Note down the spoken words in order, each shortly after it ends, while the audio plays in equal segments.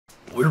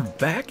We're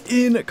back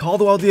in Kalle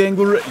Paul the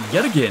Angler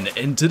yet again,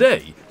 and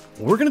today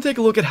we're going to take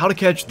a look at how to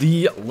catch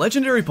the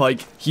Legendary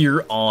Pike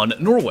here on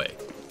Norway.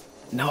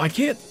 Now, I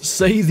can't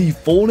say the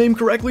full name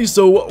correctly,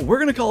 so we're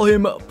going to call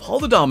him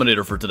Paul the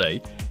Dominator for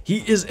today.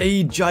 He is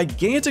a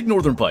gigantic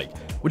northern pike,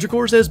 which of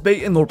course has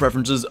bait and lure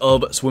preferences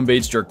of swim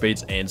baits, jerk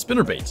baits, and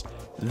spinner baits.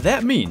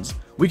 That means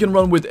we can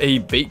run with a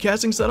bait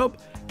casting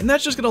setup, and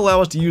that's just going to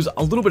allow us to use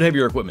a little bit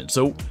heavier equipment.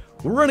 So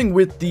we're running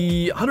with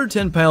the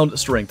 110-pound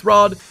strength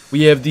rod,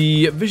 we have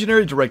the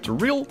Visionary Director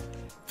reel,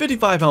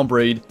 55-pound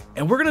braid,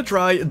 and we're going to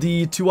try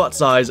the 2-aught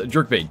size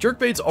jerkbait.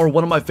 Jerkbaits are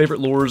one of my favorite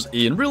lures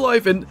in real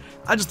life, and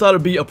I just thought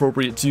it'd be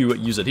appropriate to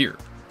use it here.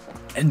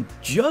 And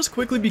just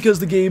quickly,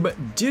 because the game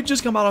did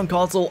just come out on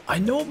console, I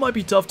know it might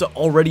be tough to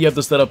already have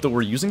the setup that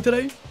we're using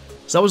today.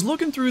 So I was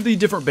looking through the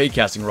different bait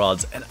casting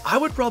rods, and I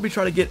would probably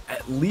try to get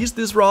at least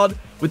this rod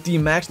with the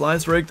max line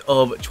strength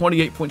of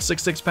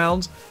 28.66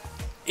 pounds.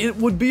 It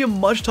would be a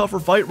much tougher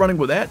fight running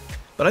with that,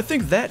 but I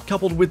think that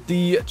coupled with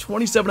the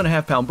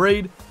 27.5-pound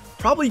braid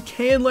probably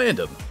can land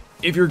him.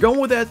 If you're going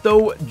with that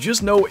though,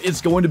 just know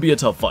it's going to be a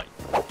tough fight.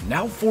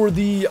 Now for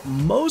the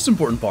most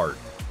important part,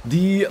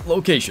 the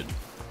location.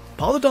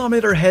 Paul the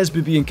Dominator has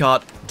been being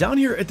caught down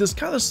here at this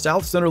kind of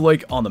south center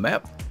lake on the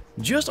map,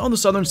 just on the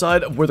southern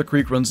side of where the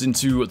creek runs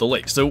into the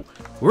lake. So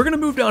we're going to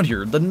move down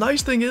here. The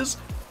nice thing is,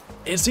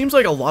 it seems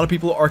like a lot of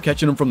people are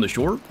catching them from the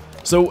shore,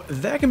 so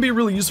that can be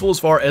really useful as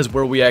far as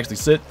where we actually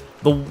sit.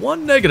 The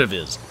one negative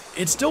is,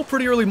 it's still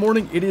pretty early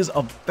morning. It is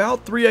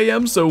about 3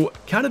 a.m., so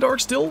kind of dark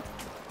still.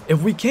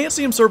 If we can't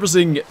see him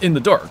surfacing in the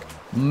dark,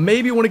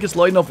 maybe when it gets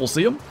light enough we'll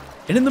see him.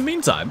 And in the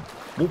meantime,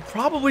 we'll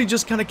probably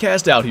just kind of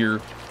cast out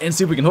here and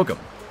see if we can hook him.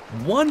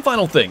 One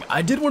final thing,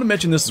 I did want to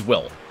mention this as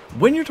well.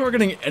 When you're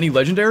targeting any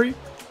legendary,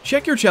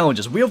 check your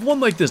challenges. We have one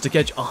like this to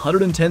catch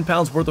 110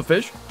 pounds worth of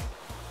fish.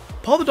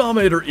 Paul the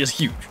Dominator is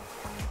huge.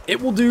 It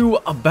will do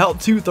about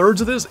 2/3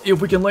 of this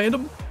if we can land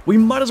him. We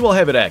might as well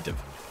have it active.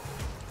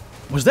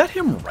 Was that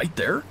him right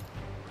there?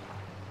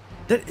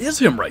 That is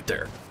him right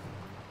there.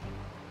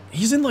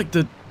 He's in like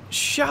the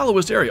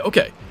shallowest area.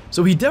 Okay,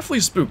 so he definitely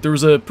spooked. There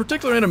was a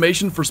particular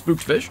animation for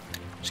spooked fish.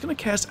 Just gonna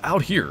cast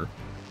out here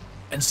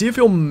and see if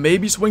he'll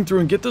maybe swing through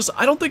and get this.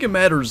 I don't think it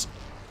matters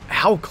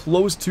how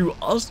close to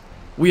us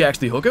we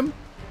actually hook him.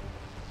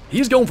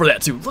 He's going for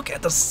that too. Look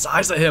at the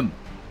size of him.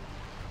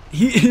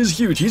 He is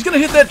huge. He's gonna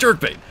hit that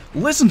jerkbait.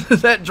 Listen to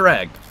that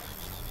drag.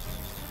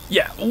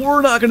 Yeah,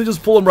 we're not gonna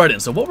just pull him right in.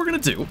 So what we're gonna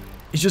do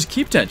is just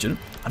keep tension.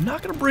 I'm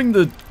not gonna bring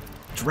the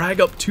drag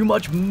up too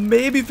much,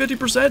 maybe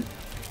 50%,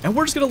 and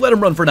we're just gonna let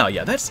him run for now.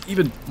 Yeah, that's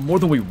even more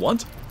than we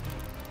want.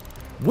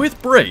 With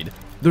braid,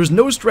 there's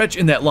no stretch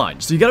in that line,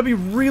 so you gotta be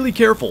really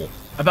careful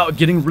about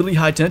getting really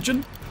high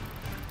tension.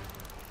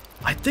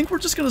 I think we're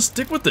just gonna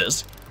stick with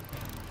this.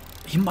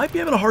 He might be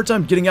having a hard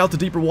time getting out to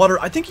deeper water.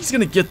 I think he's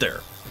gonna get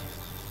there.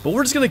 But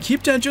we're just gonna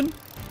keep tension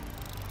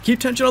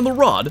on the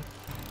rod,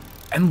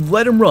 and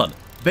let him run.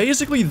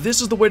 Basically,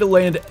 this is the way to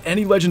land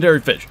any legendary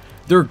fish.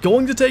 They're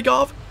going to take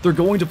off, they're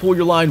going to pull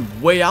your line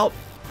way out.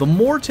 The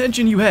more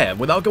tension you have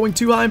without going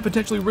too high and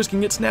potentially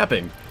risking it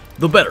snapping,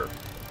 the better.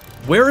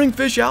 Wearing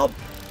fish out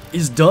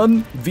is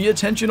done via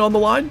tension on the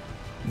line.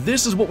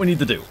 This is what we need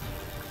to do.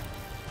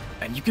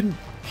 And you can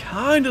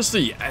kind of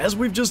see, as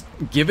we've just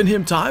given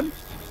him time,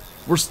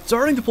 we're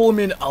starting to pull him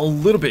in a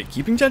little bit,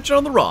 keeping tension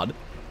on the rod.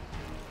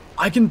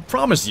 I can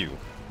promise you,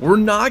 we're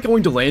not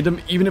going to land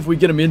him even if we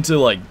get him into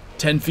like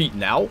 10 feet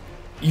now.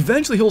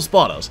 Eventually he'll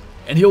spot us,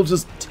 and he'll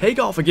just take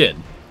off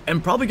again,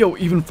 and probably go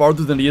even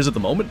farther than he is at the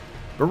moment.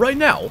 But right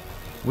now,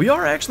 we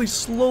are actually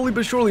slowly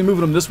but surely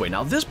moving him this way.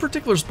 Now this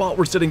particular spot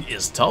we're sitting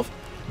is tough.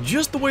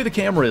 Just the way the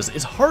camera is,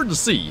 it's hard to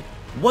see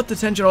what the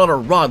tension on our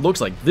rod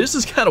looks like. This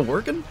is kind of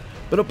working,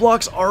 but it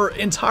blocks our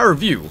entire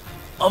view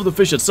of the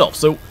fish itself.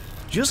 So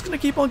just gonna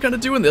keep on kind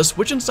of doing this,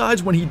 switching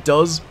sides when he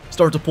does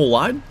start to pull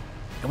line.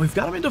 And we've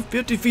got him into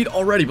 50 feet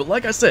already, but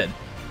like I said,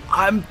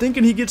 I'm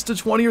thinking he gets to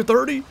 20 or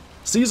 30,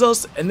 sees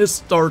us, and this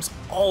starts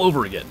all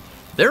over again.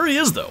 There he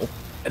is though,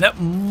 and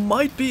that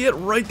might be it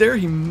right there.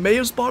 He may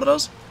have spotted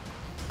us.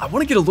 I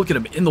want to get a look at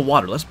him in the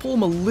water. Let's pull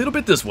him a little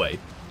bit this way,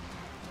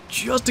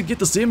 just to get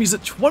to see him. He's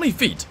at 20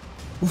 feet.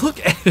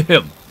 Look at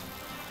him.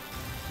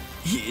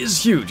 He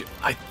is huge.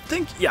 I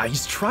think, yeah,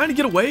 he's trying to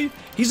get away.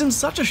 He's in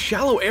such a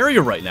shallow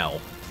area right now.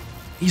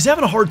 He's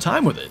having a hard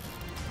time with it.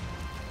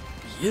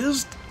 He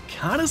is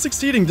kind of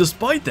succeeding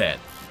despite that.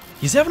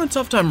 He's having a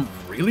tough time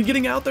really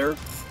getting out there.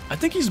 I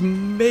think he's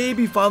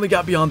maybe finally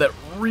got beyond that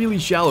really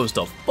shallow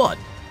stuff, but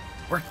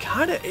we're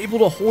kind of able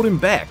to hold him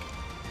back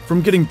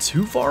from getting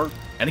too far.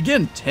 And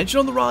again, tension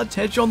on the rod,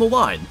 tension on the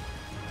line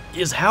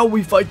is how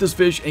we fight this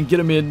fish and get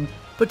him in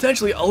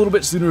potentially a little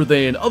bit sooner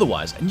than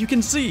otherwise. And you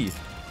can see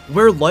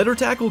where lighter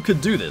tackle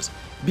could do this,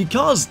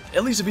 because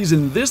at least if he's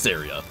in this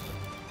area,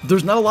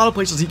 there's not a lot of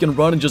places he can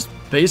run and just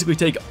basically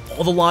take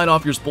all the line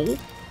off your spool.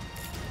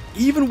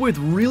 Even with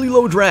really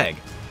low drag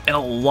and a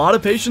lot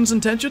of patience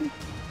and tension,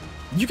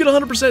 you can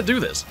 100% do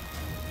this.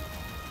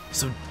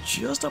 So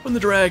just up in the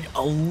drag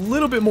a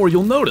little bit more,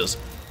 you'll notice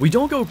we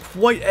don't go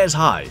quite as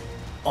high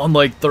on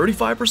like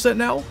 35%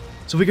 now,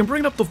 so we can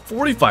bring it up to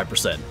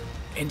 45%.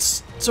 and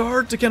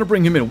start to kind of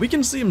bring him in. We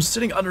can see him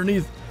sitting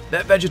underneath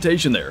that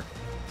vegetation there,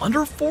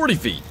 under 40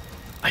 feet.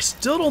 I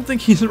still don't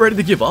think he's ready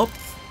to give up.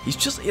 He's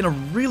just in a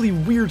really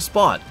weird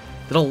spot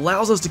that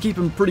allows us to keep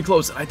him pretty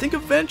close. And I think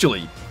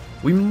eventually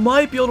we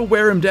might be able to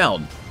wear him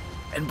down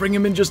and bring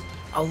him in just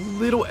a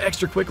little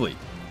extra quickly.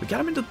 We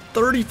got him into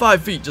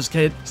 35 feet, just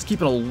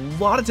keeping a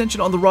lot of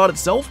tension on the rod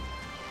itself.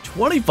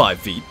 25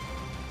 feet.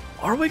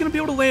 Are we going to be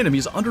able to land him?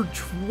 He's under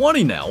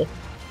 20 now.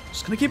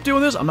 Just going to keep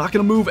doing this. I'm not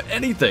going to move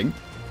anything.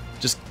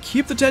 Just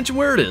keep the tension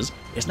where it is.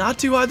 It's not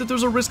too high that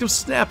there's a risk of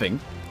snapping.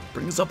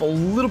 Bring this up a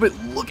little bit.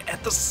 Look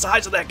at the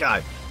size of that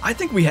guy. I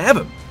think we have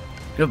him.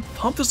 Gonna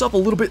pump this up a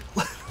little bit.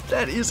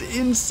 That is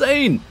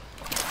insane.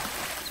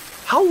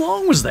 How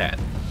long was that?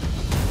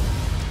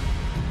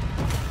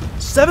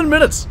 7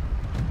 minutes.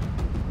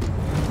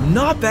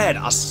 Not bad.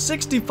 A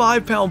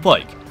 65-pound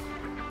pike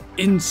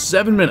in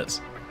 7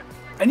 minutes.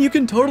 And you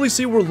can totally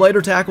see where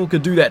lighter tackle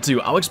could do that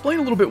too. I'll explain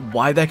a little bit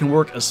why that can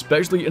work,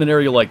 especially in an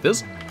area like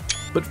this.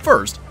 But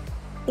first,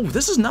 oh,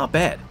 this is not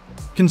bad.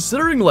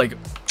 Considering, like,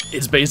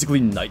 it's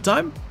basically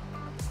nighttime,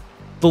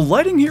 the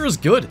lighting here is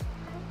good.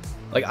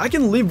 Like, I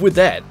can live with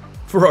that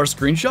for our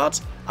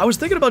screenshots. I was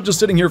thinking about just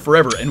sitting here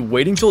forever and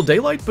waiting till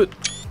daylight, but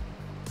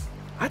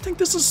I think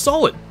this is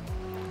solid.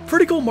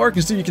 Pretty cool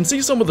markings too. You can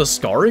see some of the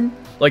scarring,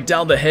 like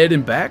down the head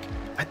and back.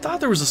 I thought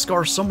there was a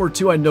scar somewhere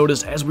too I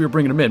noticed as we were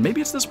bringing them in.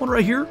 Maybe it's this one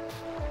right here?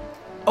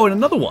 Oh, and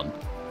another one.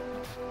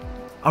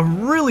 A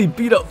really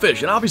beat up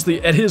fish, and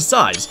obviously at his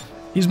size,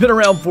 he's been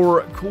around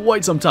for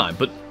quite some time,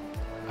 but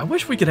I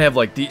wish we could have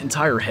like the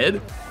entire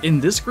head in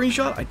this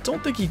screenshot. I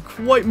don't think he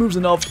quite moves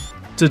enough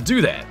to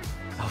do that.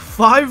 A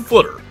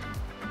 5-footer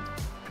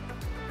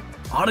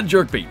on a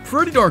jerkbait.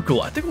 Pretty darn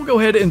cool. I think we'll go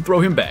ahead and throw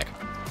him back.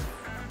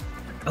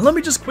 And let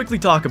me just quickly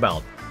talk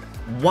about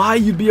why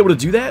you'd be able to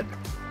do that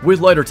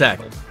with lighter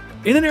tackle.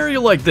 In an area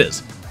like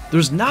this,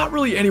 there's not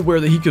really anywhere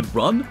that he could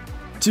run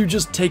to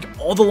just take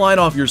all the line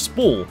off your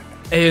spool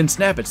and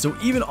snap it. So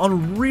even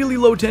on really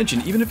low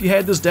tension, even if you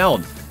had this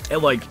down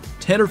at like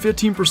 10 or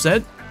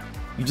 15%,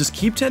 you just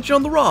keep tension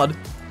on the rod.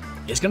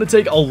 It's going to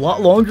take a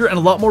lot longer and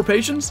a lot more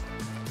patience,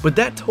 but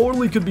that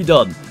totally could be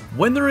done.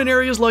 When they're in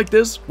areas like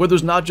this, where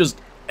there's not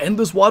just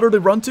endless water to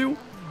run to,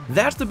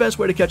 that's the best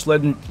way to catch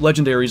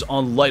legendaries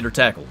on lighter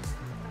tackle.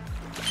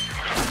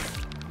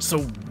 So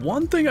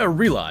one thing I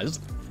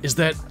realized is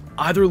that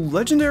either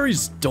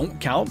legendaries don't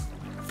count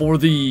for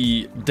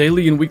the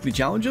daily and weekly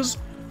challenges,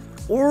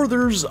 or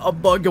there's a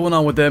bug going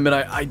on with them, and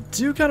I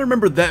do kind of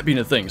remember that being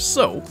a thing.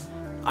 So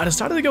I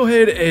decided to go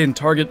ahead and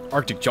target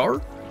Arctic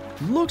Char.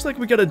 Looks like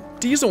we got a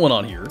decent one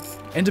on here,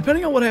 and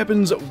depending on what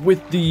happens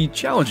with the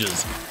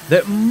challenges,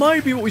 that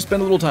might be what we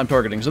spend a little time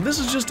targeting. So this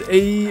is just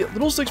a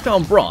little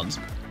 6-pound bronze,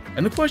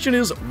 and the question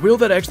is, will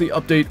that actually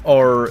update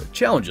our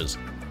challenges?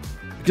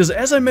 Because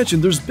as I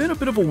mentioned, there's been a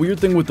bit of a weird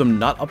thing with them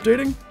not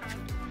updating,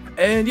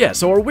 and yeah,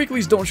 so our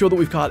weeklies don't show that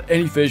we've caught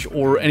any fish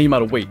or any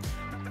amount of weight.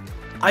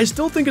 I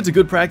still think it's a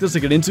good practice to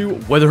get into,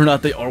 whether or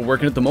not they are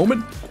working at the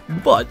moment,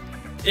 but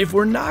if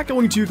we're not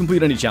going to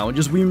complete any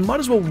challenges, we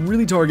might as well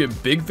really target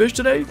big fish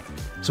today.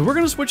 So we're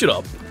going to switch it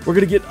up. We're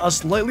going to get a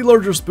slightly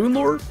larger spoon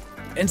lure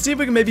and see if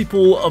we can maybe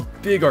pull a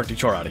big Arctic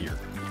Char out of here.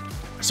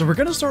 So we're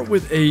going to start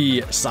with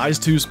a size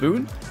 2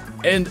 spoon,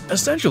 and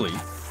essentially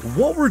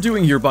what we're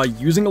doing here by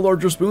using a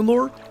larger spoon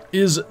lure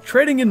is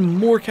trading in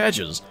more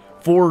catches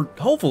for,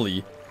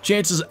 hopefully,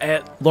 chances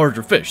at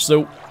larger fish.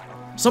 So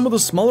some of the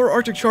smaller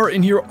Arctic Char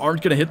in here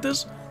aren't going to hit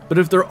this, but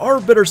if there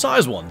are better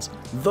size ones,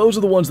 those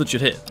are the ones that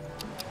should hit.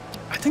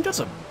 I think that's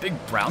a big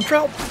brown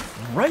trout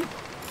right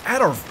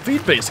at our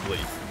feet, basically.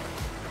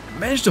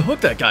 Managed to hook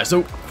that guy.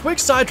 So quick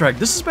sidetrack.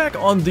 This is back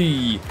on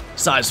the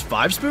size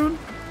 5 spoon,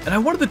 and I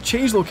wanted to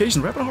change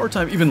location. We're having a hard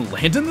time even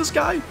landing this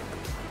guy,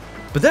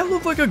 but that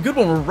looked like a good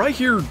one. We're right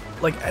here,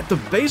 like at the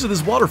base of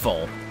this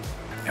waterfall,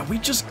 and we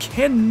just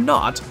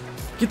cannot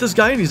get this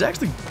guy in. He's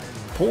actually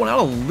pulling out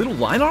a little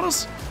line on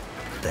us.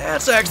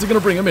 That's actually going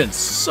to bring him in.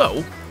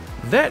 So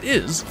that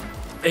is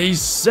a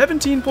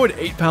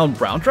 17.8-pound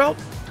brown trout.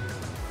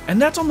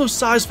 And that's on the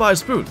size 5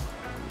 spoon.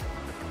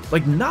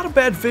 Like, not a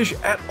bad fish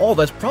at all.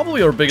 That's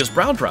probably our biggest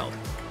brown trout.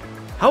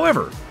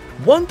 However,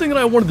 one thing that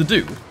I wanted to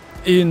do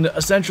in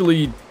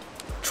essentially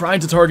trying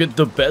to target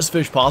the best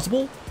fish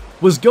possible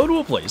was go to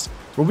a place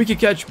where we could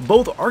catch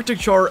both Arctic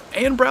Char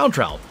and brown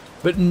trout,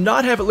 but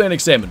not have Atlantic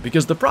salmon,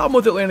 because the problem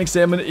with Atlantic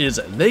salmon is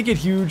they get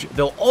huge,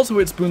 they'll also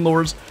hit spoon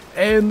lures,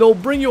 and they'll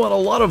bring you on a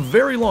lot of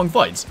very long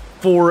fights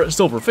for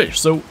silver fish.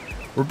 So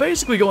we're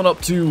basically going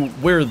up to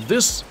where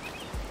this,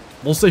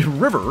 we'll say,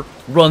 river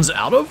runs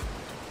out of,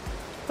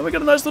 and we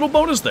got a nice little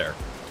bonus there.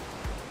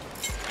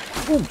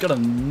 Ooh, got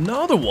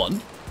another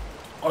one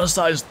on a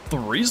size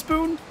 3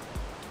 spoon,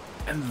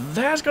 and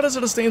that's got us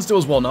at a standstill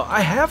as well. Now, I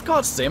have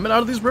caught salmon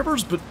out of these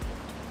rivers, but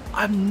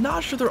I'm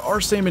not sure there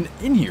are salmon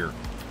in here.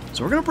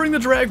 So we're going to bring the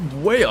drag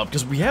way up,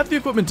 because we have the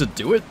equipment to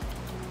do it,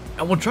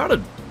 and we'll try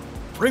to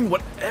bring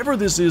whatever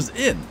this is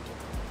in.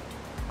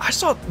 I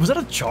saw, was that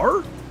a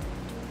char?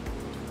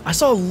 I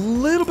saw a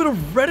little bit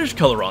of reddish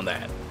color on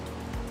that.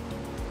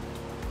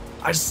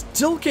 I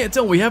still can't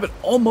tell. We have it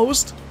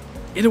almost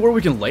into where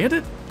we can land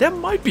it? That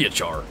might be a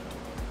char.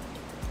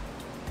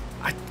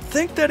 I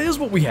think that is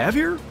what we have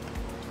here.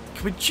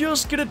 Can we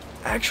just get it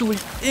actually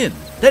in?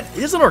 That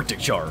is an Arctic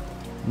char.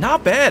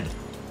 Not bad.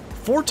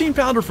 14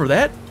 pounder for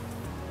that.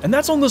 And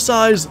that's on the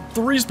size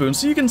 3 spoon,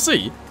 so you can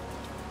see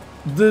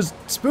the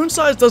spoon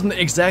size doesn't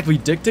exactly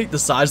dictate the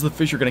size of the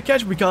fish you're going to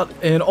catch. We caught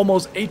an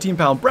almost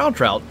 18-pound brown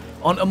trout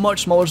on a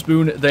much smaller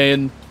spoon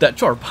than that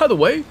char. By the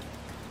way,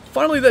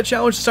 finally that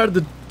challenge decided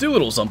to do a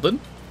little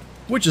something,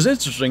 which is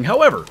interesting.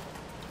 However,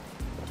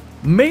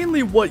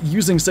 mainly what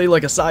using, say,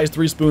 like a size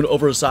 3 spoon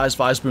over a size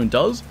 5 spoon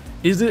does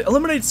is it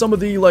eliminates some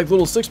of the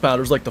little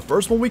 6-pounders like the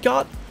first one we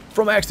caught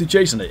from actually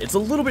chasing it. It's a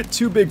little bit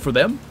too big for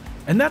them,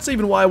 and that's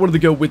even why I wanted to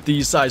go with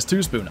the size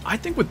 2 spoon. I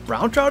think with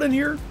brown trout in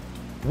here,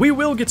 we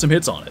will get some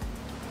hits on it.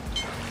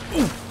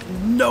 Ooh,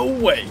 no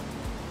way.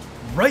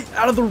 Right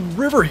out of the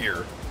river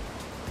here.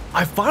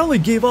 I finally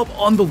gave up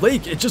on the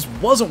lake. It just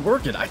wasn't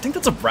working. I think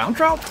that's a brown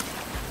trout.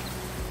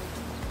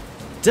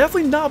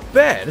 Definitely not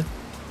bad,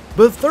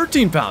 but a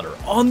 13-pounder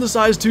on the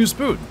size 2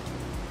 spoon.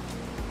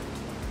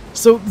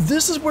 So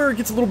this is where it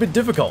gets a little bit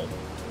difficult.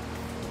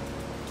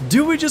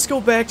 Do we just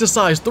go back to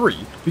size 3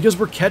 because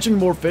we're catching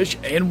more fish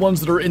and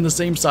ones that are in the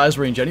same size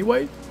range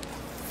anyway?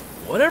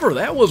 Whatever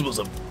that was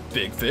a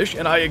big fish,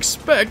 and I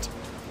expect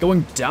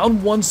going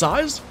down one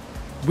size,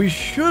 we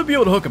should be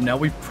able to hook him. Now,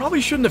 we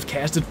probably shouldn't have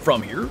casted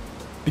from here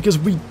because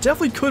we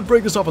definitely could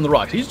break this off on the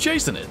rocks. He's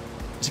chasing it.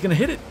 Is he going to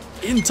hit it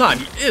in time?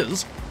 He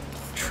is.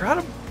 Try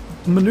to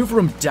maneuver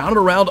him down and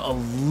around a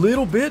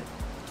little bit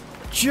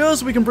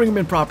just so we can bring him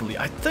in properly.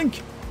 I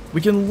think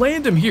we can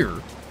land him here.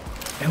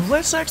 And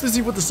let's actually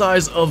see what the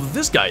size of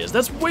this guy is.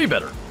 That's way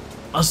better.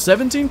 A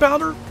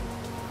 17-pounder?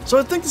 So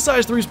I think the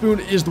size 3 spoon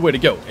is the way to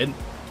go. And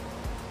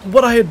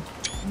what I had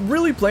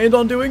really planned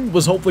on doing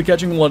was hopefully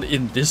catching one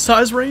in this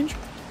size range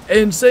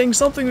and saying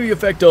something to the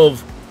effect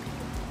of,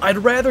 I'd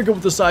rather go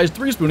with the size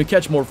 3 spoon and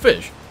catch more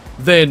fish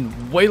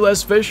than way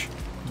less fish,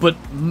 but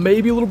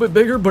maybe a little bit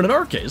bigger. But in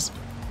our case,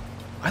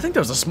 I think that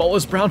was the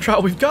smallest brown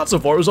trout we've got so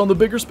far. It was on the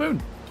bigger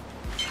spoon.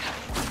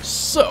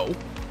 So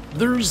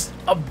there's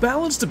a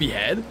balance to be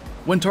had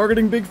when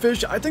targeting big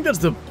fish. I think that's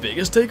the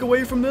biggest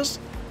takeaway from this.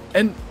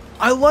 And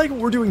I like what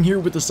we're doing here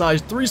with the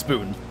size 3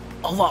 spoon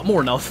a lot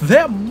more. Now,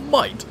 that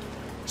might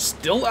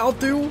still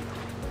outdo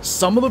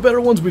some of the better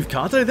ones we've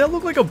caught today. That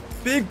looked like a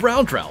big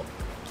brown trout,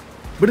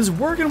 but it's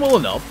working well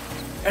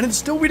enough, and it's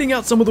still weeding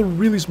out some of the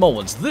really small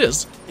ones.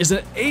 This is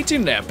an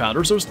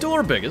 18.5-pounder, so still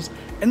our biggest.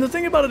 And the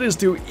thing about it is,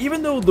 too,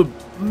 even though the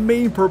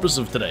main purpose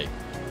of today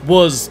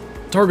was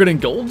targeting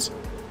golds,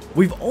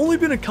 we've only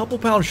been a couple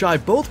pounds shy,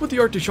 both with the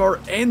Arctic char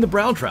and the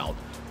brown trout,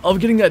 of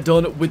getting that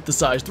done with the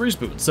size 3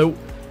 spoon. So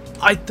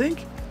I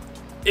think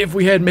if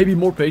we had maybe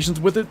more patience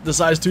with it, the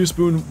size 2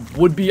 spoon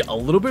would be a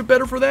little bit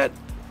better for that.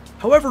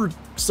 However,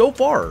 so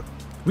far,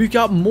 we've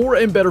got more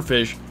and better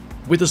fish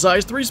with the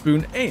size 3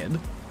 spoon, and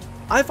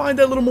I find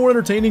that a little more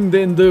entertaining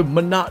than the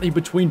monotony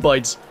between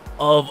bites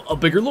of a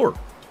bigger lure.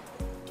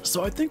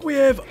 So I think we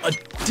have a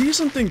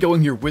decent thing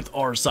going here with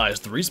our size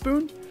 3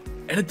 spoon,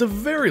 and at the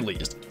very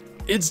least,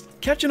 it's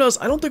catching us.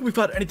 I don't think we've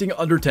caught anything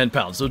under 10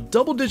 pounds, so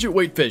double-digit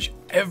weight fish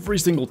every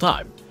single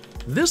time.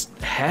 This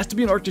has to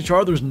be an Arctic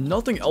char. There's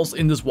nothing else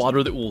in this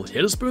water that will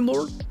hit a spoon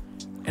lure,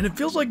 and it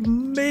feels like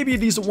maybe a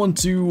decent one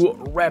to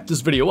wrap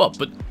this video up.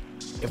 But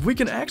if we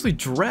can actually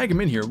drag him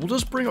in here, we'll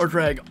just bring our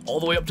drag all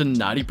the way up to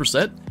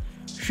 90%.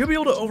 Should be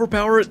able to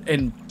overpower it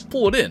and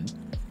pull it in,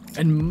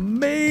 and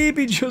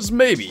maybe, just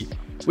maybe,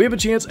 we have a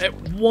chance at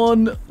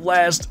one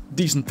last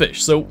decent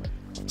fish. So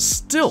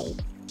still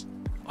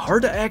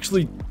hard to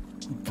actually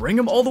bring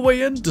him all the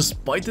way in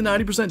despite the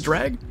 90%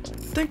 drag.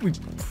 I think we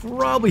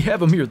probably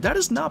have him here. That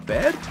is not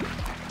bad.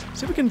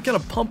 See if we can kind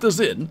of pump this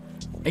in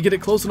and get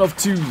it close enough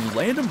to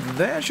land him.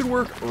 That should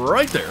work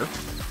right there.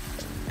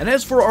 And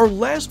as for our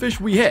last fish,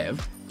 we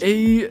have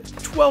a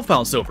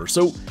 12-pound silver.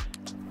 So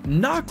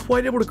not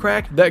quite able to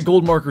crack that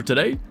gold marker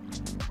today,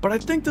 but I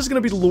think this is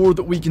going to be the lure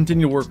that we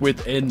continue to work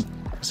with and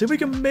see if we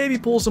can maybe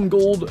pull some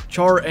gold,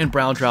 char, and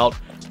brown trout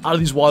out of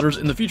these waters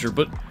in the future.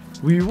 But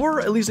we were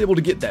at least able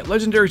to get that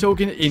legendary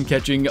token in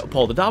catching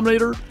Paul the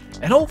Dominator,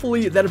 and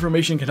hopefully that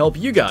information can help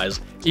you guys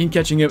in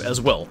catching him as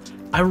well.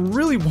 I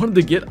really wanted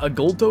to get a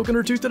gold token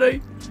or two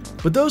today,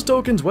 but those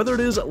tokens, whether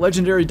it is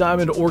legendary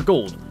diamond or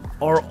gold,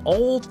 are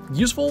all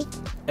useful,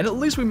 and at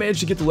least we managed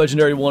to get the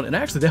legendary one, and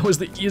actually that was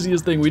the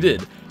easiest thing we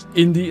did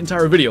in the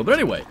entire video. But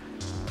anyway,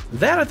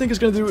 that I think is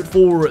going to do it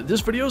for this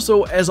video,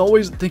 so as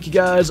always, thank you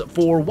guys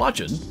for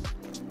watching,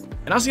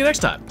 and I'll see you next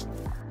time.